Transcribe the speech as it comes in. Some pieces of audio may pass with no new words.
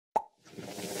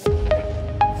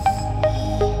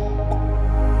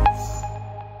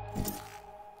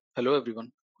Hello everyone.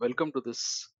 Welcome to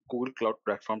this Google Cloud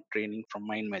Platform training from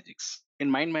MindMajix. In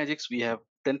MindMajix, we have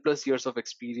 10 plus years of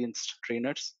experienced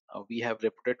trainers. We have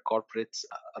reputed corporates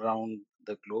around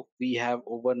the globe. We have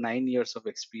over 9 years of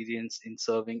experience in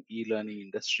serving e-learning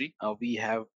industry. We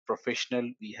have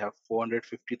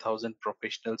 450,000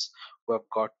 professionals who have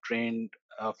got trained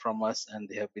from us and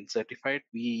they have been certified.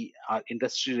 We are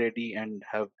industry ready and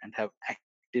have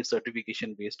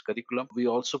certification based curriculum. We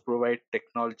also provide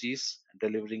technologies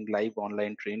delivering live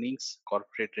online trainings,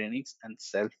 corporate trainings, and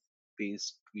self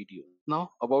paced videos.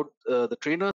 Now, about the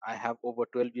trainer, I have over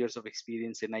 12 years of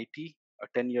experience in IT,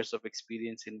 10 years of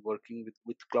experience in working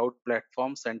with cloud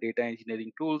platforms and data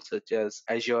engineering tools such as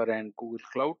Azure and Google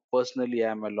Cloud. Personally,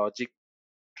 I am a logic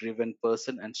driven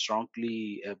person and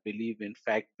strongly believe in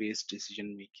fact based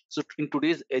decision making. So in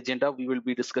today's agenda we will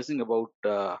be discussing about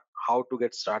how to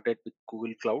get started with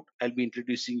Google Cloud. I'll be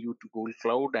introducing you to Google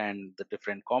Cloud and the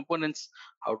different components,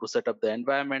 how to set up the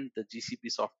environment, the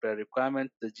GCP software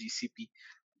requirement, the GCP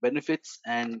benefits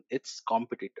and its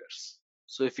competitors.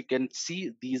 So if you can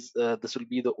see these, this will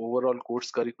be the overall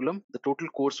course curriculum. The total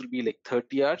course will be like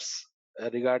 30 hours.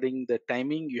 Regarding the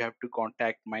timing, you have to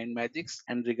contact MindMajix,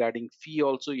 and regarding fee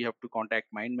also you have to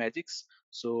contact MindMajix.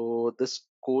 So this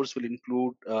course will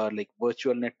include like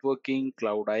virtual networking,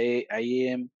 cloud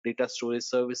IAM, data storage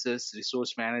services,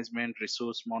 resource management,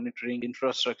 resource monitoring,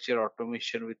 infrastructure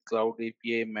automation with cloud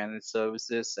API, managed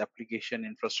services, application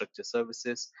infrastructure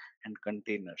services, and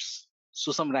containers.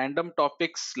 So some random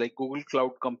topics like Google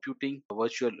Cloud Computing,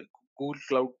 virtual Google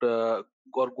Cloud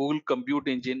or Google Compute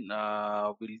Engine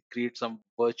will create some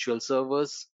virtual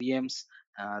servers, VMs.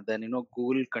 Then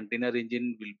Google Container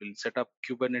Engine will set up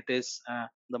Kubernetes,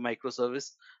 the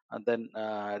microservice. And then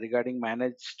regarding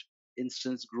managed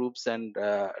instance groups and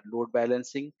load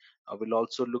balancing, we'll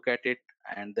also look at it,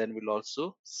 and then we'll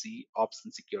also see ops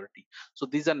and security. So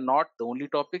these are not the only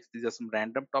topics, these are some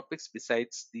random topics.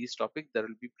 Besides these topics, there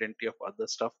will be plenty of other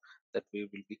stuff that we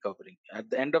will be covering. At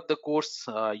the end of the course,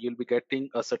 you'll be getting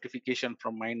a certification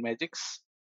from MindMajix.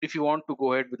 If you want to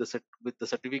go ahead with the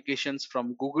certifications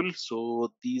from Google,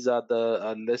 so these are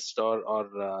the list or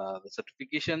the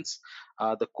certifications.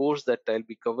 The course that I'll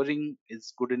be covering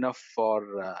is good enough for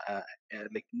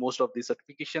like most of the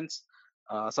certifications.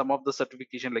 Some of the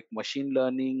certification like machine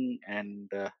learning and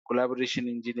collaboration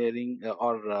engineering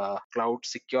or cloud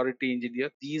security engineer,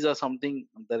 these are something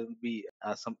there will be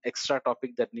some extra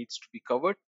topic that needs to be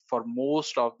covered. For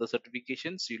most of the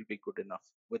certifications you'll be good enough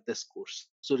with this course.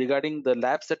 So regarding the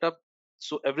lab setup,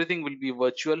 so everything will be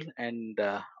virtual and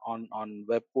on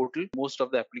web portal. Most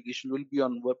of the application will be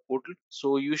on web portal,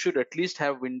 so you should at least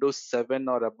have Windows 7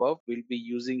 or above. We'll be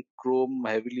using Chrome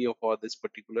heavily for this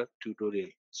particular tutorial.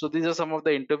 So these are some of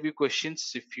the interview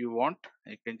questions. If you want,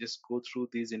 I can just go through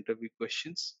these interview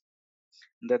questions,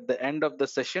 and at the end of the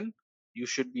session you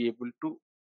should be able to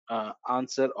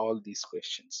answer all these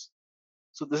questions.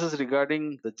 So this is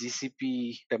regarding the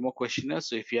GCP demo questionnaire.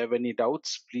 So if you have any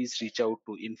doubts, please reach out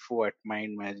to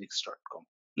info@mindmajix.com.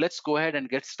 Let's go ahead and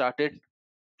get started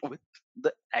with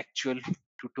the actual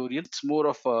tutorial. It's more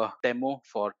of a demo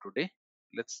for today.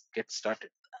 Let's get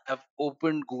started. I've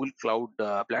opened Google Cloud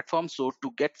Platform. So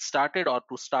to get started or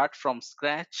to start from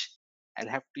scratch, I'll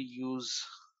have to use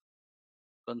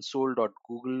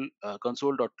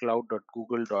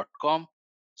console.cloud.google.com.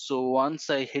 So once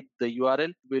I hit the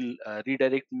URL, will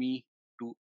redirect me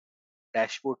to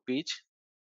dashboard page.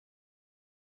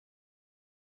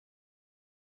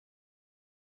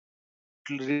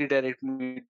 It will redirect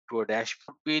me to a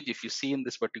dashboard page. If you see in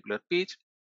this particular page,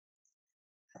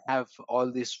 I have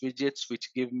all these widgets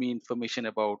which give me information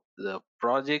about the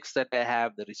projects that I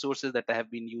have, the resources that I have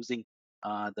been using,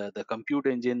 the compute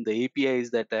engine, the APIs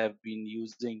that I have been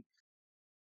using.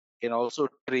 Can also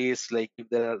trace like if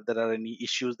there are any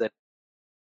issues that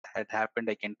had happened,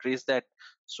 I can trace that.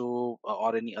 So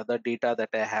or any other data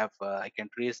that I have, I can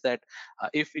trace that.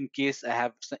 If in case I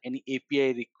have any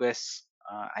API requests,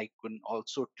 I can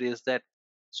also trace that.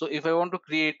 So if I want to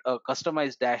create a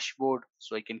customized dashboard,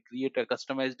 so I can create a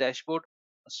customized dashboard.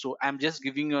 So I'm just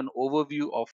giving you an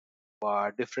overview of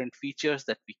different features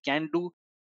that we can do.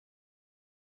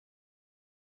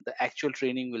 The actual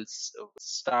training will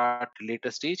start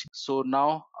later stage. So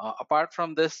now apart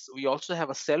from this, we also have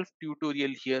a self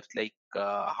tutorial here, like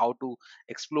how to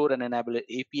explore and enable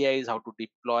APIs, how to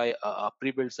deploy a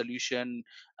pre-built solution.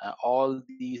 All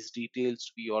these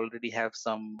details we already have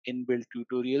some inbuilt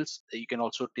tutorials. You can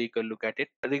also take a look at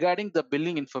it. Regarding the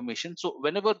billing information, so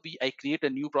whenever I create a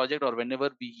new project, or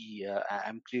whenever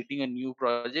I'm creating a new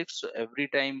project, so every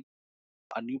time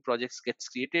a new project gets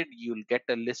created, you'll get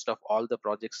a list of all the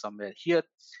projects somewhere here.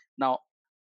 Now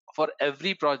for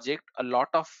every project, a lot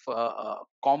of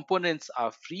components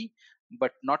are free,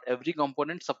 but not every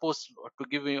component. Suppose, to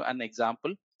give you an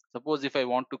example, suppose if I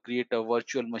want to create a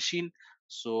virtual machine.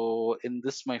 So in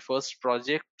this my first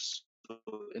project, so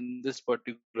in this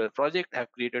particular project, I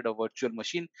have created a virtual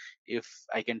machine. If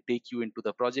I can take you into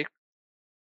the project,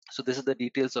 so this is the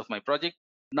details of my project.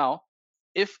 Now,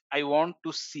 if I want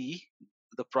to see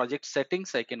the project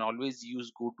settings, I can always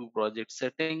use go to project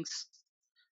settings.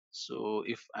 So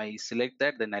if I select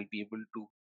that, then I'll be able to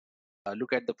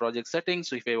look at the project settings.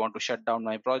 So if I want to shut down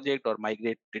my project or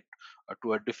migrate it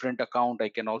to a different account, I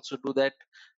can also do that,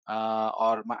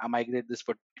 or migrate this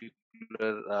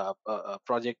particular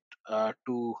project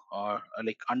to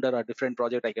like under a different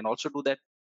project. I can also do that.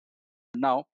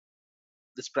 Now,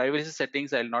 this privacy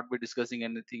settings, I'll not be discussing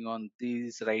anything on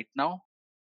these right now.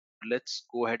 Let's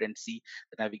go ahead and see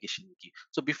the navigation key.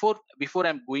 So before we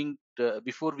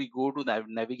go to the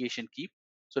navigation key,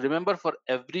 so remember, for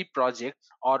every project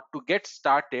or to get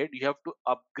started, you have to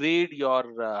upgrade your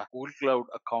Google Cloud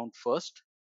account first.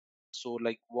 So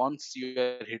like once you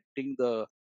are hitting the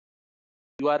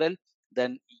URL,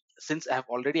 then since I have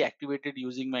already activated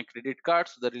using my credit card,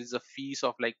 so there is a fees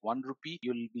of like 1 rupee.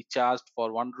 You'll be charged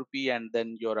for 1 rupee, and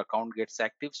then your account gets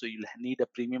active. So you'll need a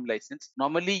premium license.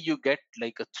 Normally, you get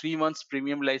like a 3 months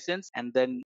premium license, and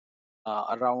then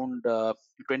around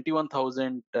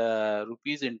 21,000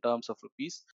 rupees in terms of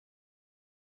rupees.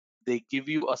 They give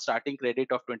you a starting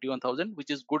credit of 21,000,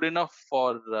 which is good enough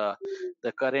for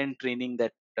the current training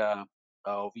that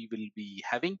we will be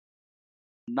having.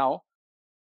 Now,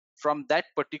 from that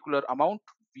particular amount,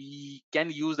 we can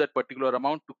use that particular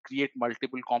amount to create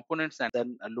multiple components and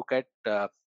then look at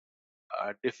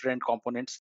different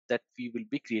components that we will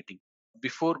be creating.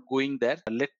 Before going there,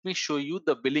 let me show you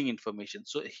the billing information.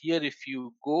 So here, if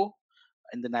you go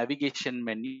in the navigation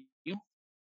menu,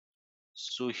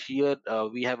 so here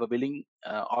we have a billing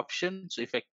option. So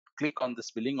if I click on this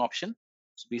billing option,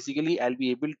 so basically I'll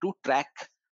be able to track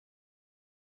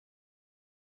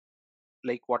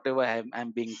like whatever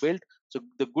I'm being billed. So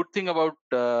the good thing about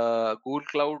Google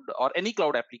Cloud or any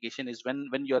cloud application is when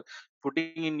you're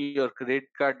putting in your credit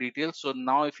card details. So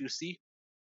now if you see,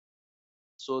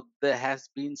 so there has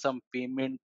been some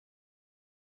payment,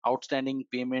 outstanding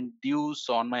payment dues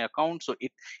on my account. So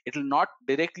it will not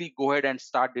directly go ahead and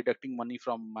start deducting money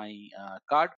from my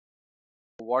card.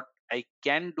 What I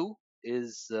can do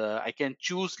is I can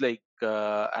choose like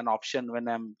an option when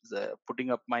I'm putting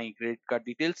up my credit card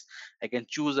details. I can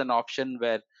choose an option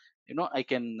where I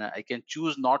can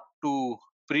choose not to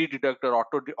pre-deduct or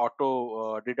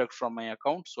auto deduct from my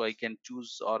account. So I can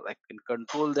choose, or I can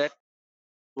control that.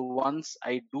 So once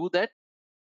I do that,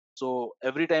 so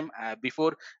every time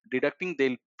before deducting,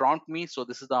 they'll prompt me. So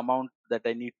this is the amount that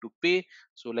I need to pay.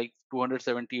 So like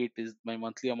 278 is my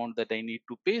monthly amount that I need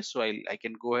to pay. So I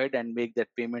can go ahead and make that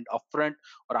payment upfront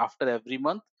or after every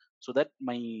month, so that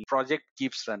my project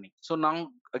keeps running. So now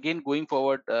again, going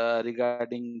forward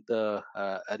regarding the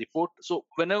report. So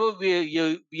whenever we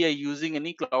are using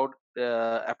any cloud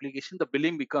application, the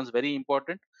billing becomes very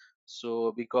important.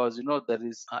 So because there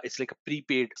is it's like a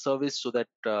prepaid service, so that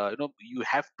you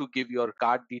have to give your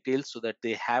card details so that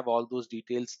they have all those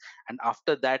details, and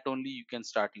after that only you can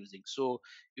start using. So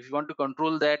if you want to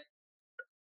control that,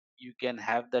 you can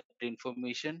have that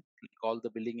information, like all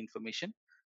the billing information,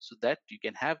 so that you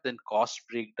can have then cost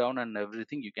breakdown and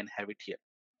everything, you can have it here.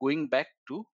 Going back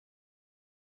to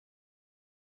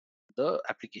the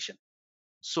application,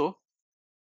 so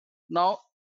now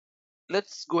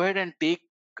let's go ahead and take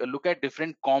a look at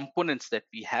different components that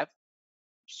we have.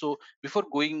 So before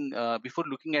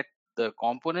looking at the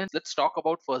components, let's talk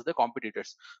about first the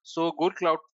competitors. So Google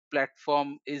Cloud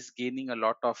Platform is gaining a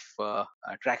lot of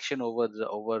traction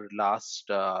over last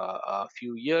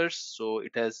few years. So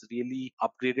it has really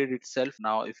upgraded itself.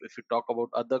 Now if you talk about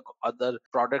other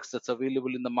products that's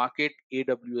available in the market,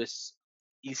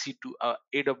 EC2,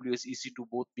 AWS, EC2,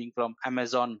 both being from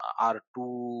Amazon, are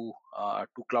two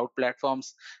cloud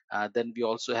platforms. Then we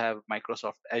also have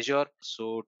Microsoft Azure.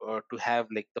 So to have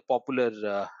like the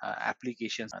popular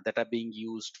applications that are being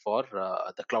used for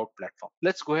the cloud platform.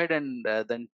 Let's go ahead and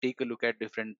then take a look at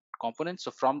different components.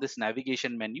 So from this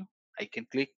navigation menu, I can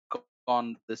click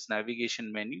on this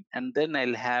navigation menu, and then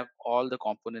I'll have all the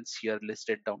components here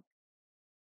listed down.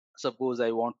 Suppose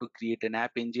I want to create an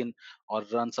app engine or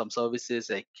run some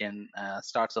services, I can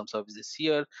start some services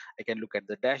here. I can look at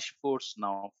the dashboards.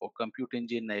 Now for compute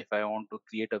engine, if I want to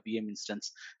create a VM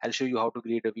instance, I'll show you how to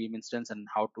create a VM instance and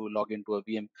how to log into a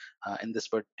VM in this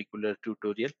particular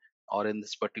tutorial or in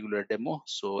this particular demo.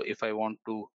 So if I want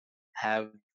to have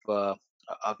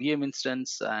a VM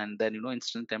instance, and then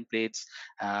instant templates.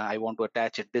 I want to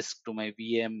attach a disk to my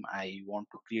VM. I want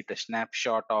to create a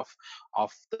snapshot of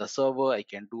the server. I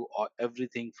can do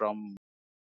everything from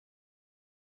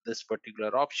this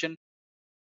particular option.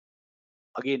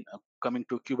 Again, coming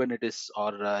to Kubernetes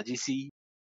or GC.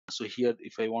 So here,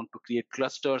 if I want to create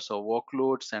clusters or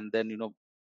workloads and then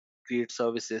create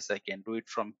services, I can do it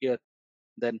from here.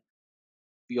 Then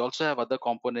we also have other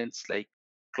components like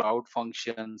cloud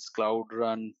functions, cloud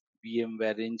run,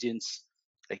 VMware engines,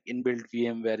 like inbuilt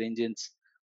VMware engines.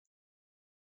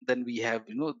 Then we have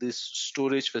these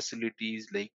storage facilities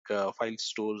like file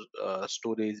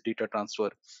storage, data transfer.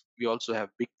 We also have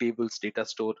big tables data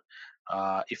store.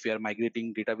 If we are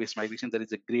migrating database migration, there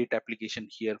is a great application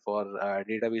here for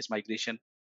database migration.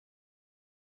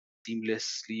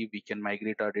 Seamlessly we can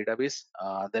migrate our database.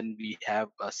 Then we have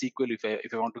a SQL.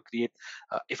 If I want to create,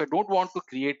 if I don't want to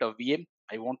create a VM,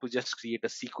 I want to just create a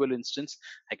SQL instance,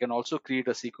 I can also create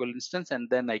a SQL instance, and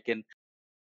then I can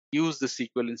use the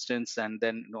SQL instance, and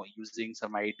then using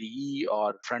some IDE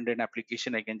or front end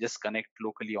application, I can just connect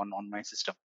locally on my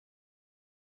system.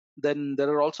 Then there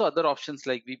are also other options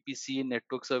like VPC,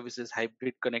 network services,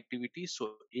 hybrid connectivity.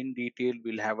 So in detail,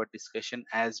 we'll have a discussion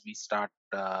as we start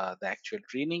the actual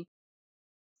training.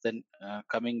 Then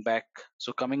coming back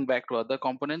to other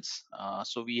components.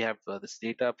 So we have this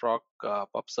data proc,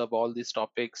 PubSub, all these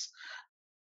topics.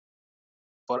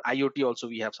 For IoT also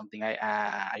we have something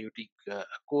IoT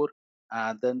core.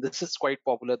 Then this is quite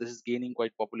popular. This is gaining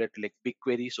quite popularity, like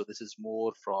BigQuery. So this is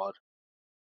more for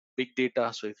big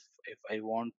data. So if I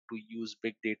want to use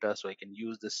big data, so I can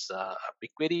use this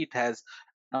BigQuery. It has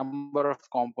number of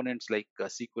components like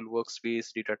SQL workspace,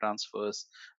 data transfers.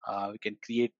 We can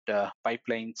create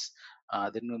pipelines.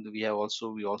 Then we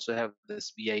also have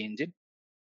this BI engine.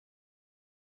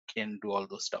 Can do all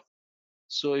those stuff.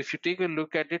 So if you take a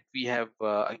look at it, we have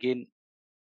again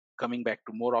coming back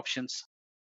to more options.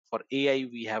 For AI,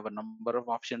 we have a number of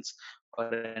options. For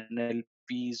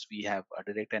NLPs, we have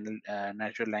a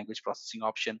natural language processing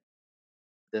option.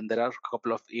 Then there are a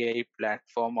couple of AI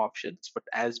platform options. But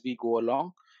as we go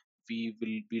along, we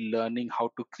will be learning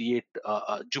how to create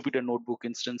a Jupyter Notebook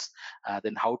instance,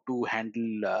 then how to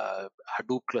handle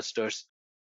Hadoop clusters,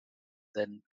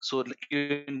 then so like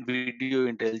in video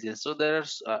intelligence. So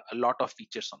there's a lot of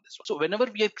features on this one. So whenever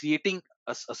we are creating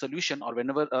a solution, or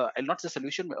whenever I'll not say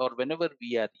solution, or whenever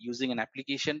we are using an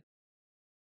application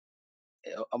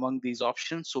among these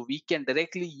options, so we can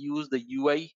directly use the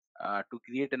UI to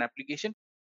create an application.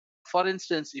 For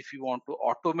instance, if you want to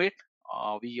automate,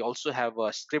 we also have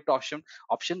a script option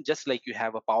just like you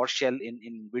have a PowerShell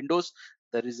in Windows.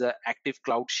 There is a active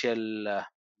cloud shell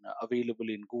available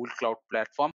in Google Cloud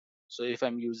Platform. So if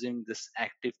I'm using this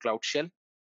active cloud shell,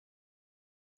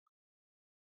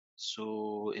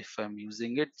 so if I'm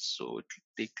using it, so it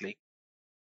will take like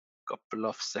a couple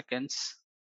of seconds.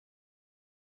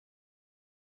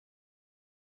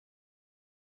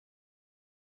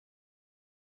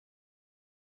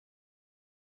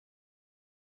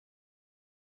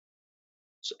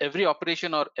 So every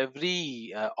operation or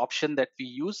every option that we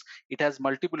use, it has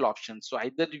multiple options. So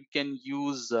either you can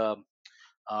use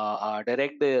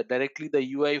directly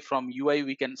the UI. From UI,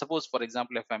 we can, suppose for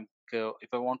example,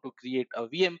 if I want to create a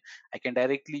VM, I can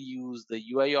directly use the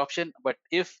UI option. But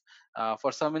if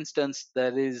for some instance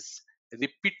there is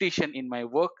repetition in my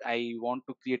work, I want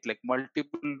to create like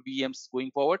multiple VMs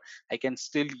going forward, I can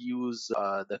still use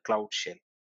the cloud shell.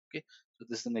 Okay, so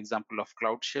this is an example of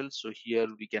cloud shell. So here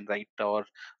we can write our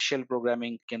shell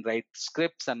programming, can write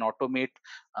scripts and automate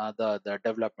the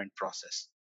development process.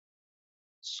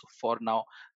 So for now,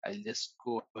 I'll just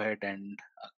go ahead and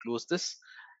close this.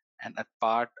 And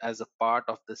as a part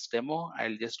of this demo,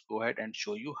 I'll just go ahead and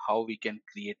show you how we can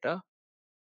create a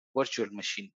virtual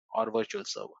machine or virtual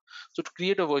server. So to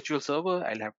create a virtual server,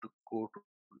 I'll have to go to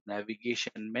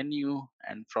navigation menu,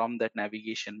 and from that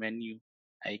navigation menu,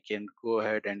 I can go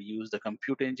ahead and use the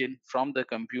compute engine. From the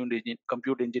compute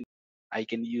engine, I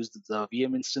can use the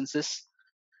VM instances,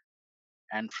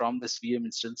 and from this VM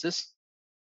instances,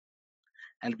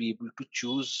 I'll be able to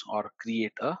choose or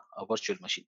create a virtual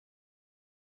machine.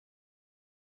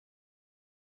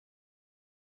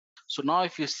 So now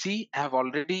if you see, I have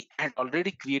already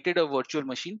created a virtual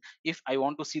machine. If I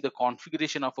want to see the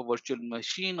configuration of a virtual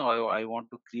machine, or I want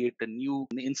to create a new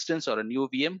instance or a new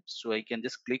VM, so I can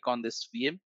just click on this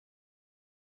VM.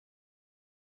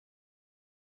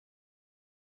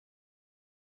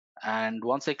 And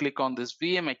once I click on this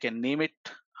VM, I can name it,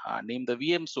 name the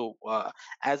VM. So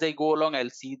as I go along, I'll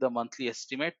see the monthly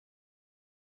estimate.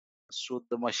 So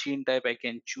the machine type, I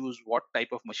can choose what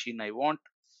type of machine I want.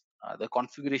 the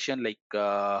configuration, like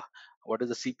what is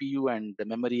the CPU and the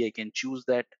memory, I can choose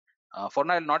that. For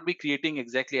now, I'll not be creating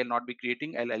exactly. I'll not be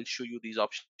creating. I'll show you these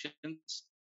options.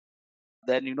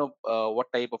 Then what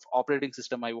type of operating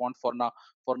system I want. For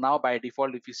now, by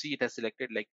default, if you see, it has selected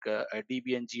like a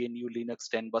Debian GNU Linux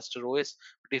 10 Buster OS.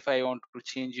 But if I want to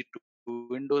change it to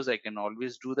Windows, I can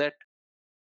always do that.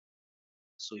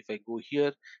 So if I go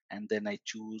here and then I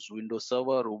choose Windows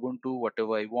Server, Ubuntu,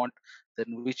 whatever I want,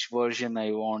 then which version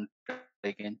I want,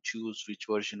 I can choose which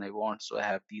version I want. So I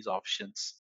have these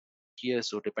options here.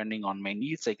 So depending on my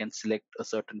needs, I can select a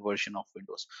certain version of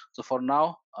Windows. So for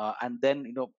now, and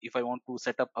then if I want to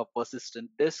set up a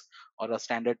persistent disk or a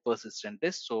standard persistent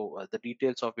disk, so the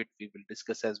details of it we will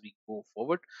discuss as we go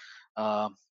forward.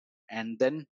 Um, and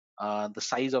then the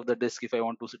size of the disk, if I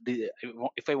want to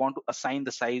if I want to assign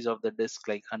the size of the disk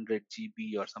like 100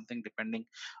 GB or something, depending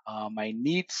my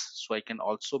needs, so I can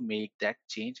also make that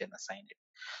change and assign it.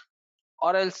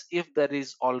 Or else, if there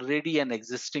is already an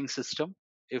existing system,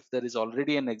 if there is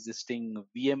already an existing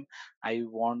VM, I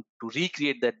want to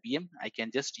recreate that VM, I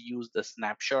can just use the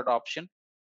snapshot option.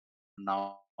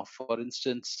 Now, for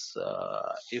instance,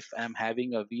 if I'm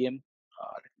having a VM,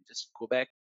 let me just go back.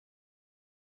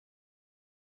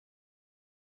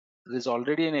 There is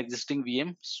already an existing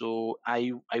VM, so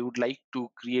I would like to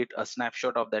create a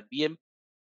snapshot of that VM.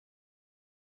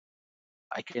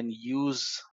 I can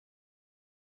use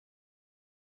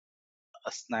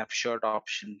a snapshot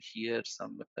option here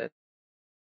somewhere.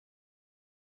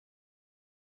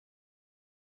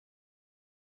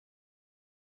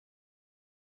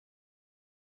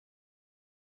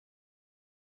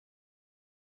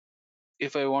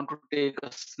 If I want to take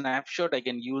a snapshot, I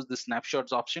can use the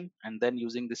snapshots option, and then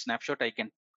using the snapshot, I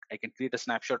can create a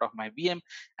snapshot of my VM,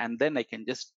 and then I can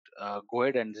just go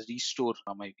ahead and restore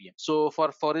my VM. So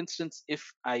for instance,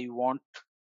 if I want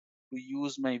to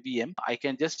use my VM, I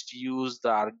can just use the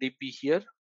RDP here.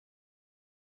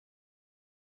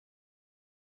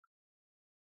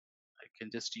 I can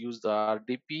just use the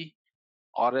RDP,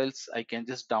 or else I can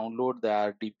just download the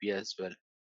RDP as well.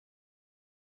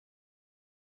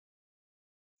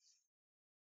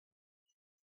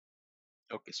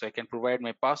 Okay, so I can provide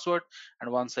my password,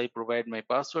 and once I provide my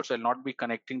password, so I'll not be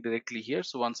connecting directly here.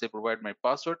 So once I provide my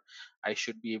password, I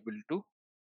should be able to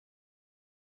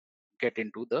get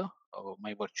into the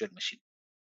my virtual machine.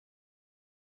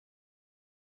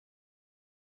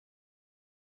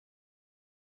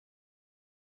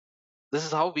 This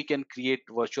is how we can create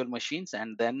virtual machines.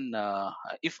 And then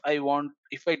if I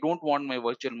don't want my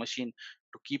virtual machine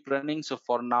to keep running, so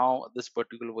for now this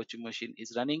particular virtual machine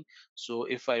is running. So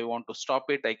if I want to stop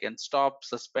it, I can stop,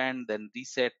 suspend, then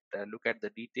reset, look at the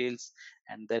details,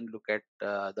 and then look at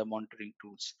the monitoring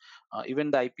tools.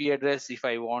 Even the IP address, if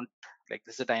I want, like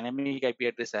this is a dynamic IP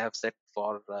address I have set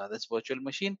for this virtual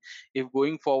machine. If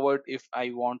going forward, if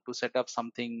I want to set up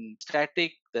something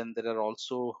static, then there are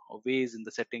also ways in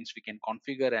the settings we can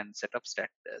configure and set up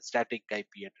static IP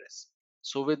address.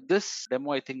 So with this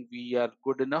demo, I think we are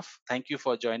good enough. Thank you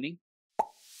for joining.